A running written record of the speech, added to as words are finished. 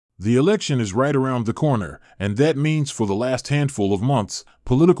The election is right around the corner, and that means for the last handful of months,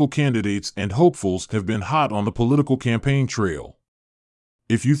 political candidates and hopefuls have been hot on the political campaign trail.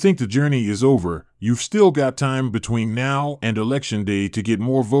 If you think the journey is over, you've still got time between now and Election Day to get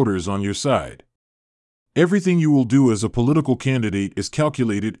more voters on your side. Everything you will do as a political candidate is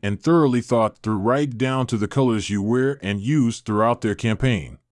calculated and thoroughly thought through, right down to the colors you wear and use throughout their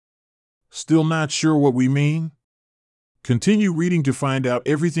campaign. Still not sure what we mean? Continue reading to find out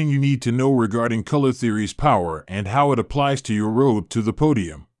everything you need to know regarding color theory's power and how it applies to your road to the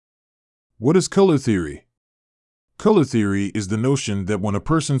podium. What is color theory? Color theory is the notion that when a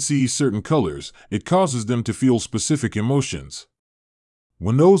person sees certain colors, it causes them to feel specific emotions.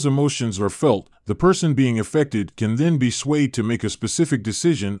 When those emotions are felt, the person being affected can then be swayed to make a specific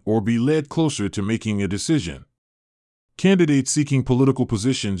decision or be led closer to making a decision. Candidates seeking political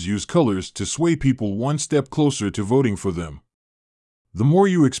positions use colors to sway people one step closer to voting for them. The more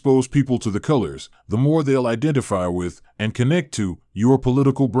you expose people to the colors, the more they'll identify with and connect to your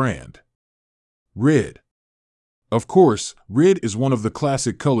political brand. Red. Of course, red is one of the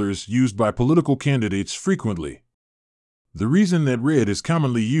classic colors used by political candidates frequently. The reason that red is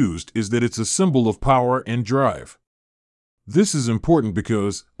commonly used is that it's a symbol of power and drive. This is important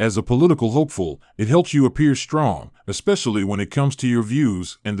because, as a political hopeful, it helps you appear strong, especially when it comes to your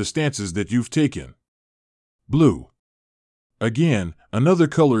views and the stances that you've taken. Blue. Again, another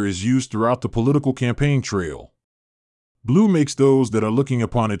color is used throughout the political campaign trail. Blue makes those that are looking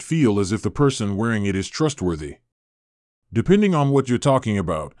upon it feel as if the person wearing it is trustworthy. Depending on what you're talking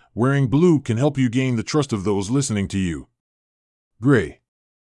about, wearing blue can help you gain the trust of those listening to you. Gray.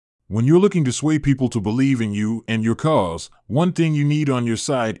 When you're looking to sway people to believe in you and your cause, one thing you need on your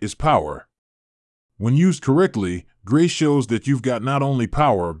side is power. When used correctly, gray shows that you've got not only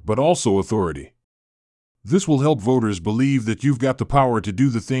power but also authority. This will help voters believe that you've got the power to do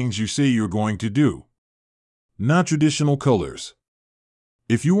the things you say you're going to do. Non-traditional colors.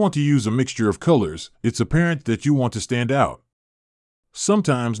 If you want to use a mixture of colors, it's apparent that you want to stand out.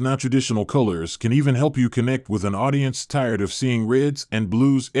 Sometimes non-traditional colors can even help you connect with an audience tired of seeing reds and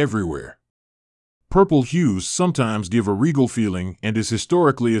blues everywhere. Purple hues sometimes give a regal feeling and is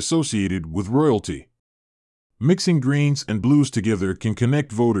historically associated with royalty. Mixing greens and blues together can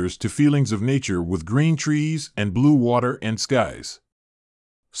connect voters to feelings of nature with green trees and blue water and skies.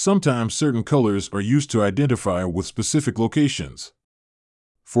 Sometimes certain colors are used to identify with specific locations.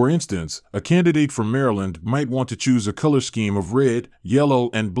 For instance, a candidate from Maryland might want to choose a color scheme of red, yellow,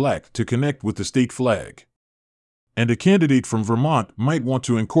 and black to connect with the state flag. And a candidate from Vermont might want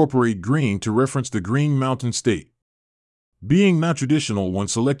to incorporate green to reference the Green Mountain State. Being non-traditional when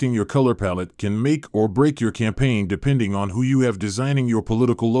selecting your color palette can make or break your campaign depending on who you have designing your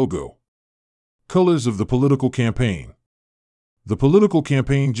political logo. Colors of the political campaign. The political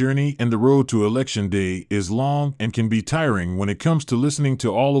campaign journey and the road to Election Day is long and can be tiring when it comes to listening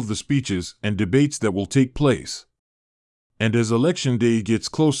to all of the speeches and debates that will take place. And as Election Day gets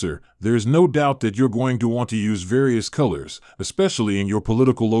closer, there is no doubt that you're going to want to use various colors, especially in your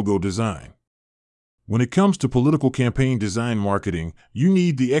political logo design. When it comes to political campaign design marketing, you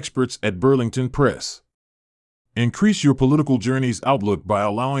need the experts at Burlington Press. Increase your political journey's outlook by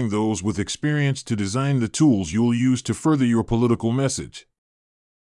allowing those with experience to design the tools you'll use to further your political message.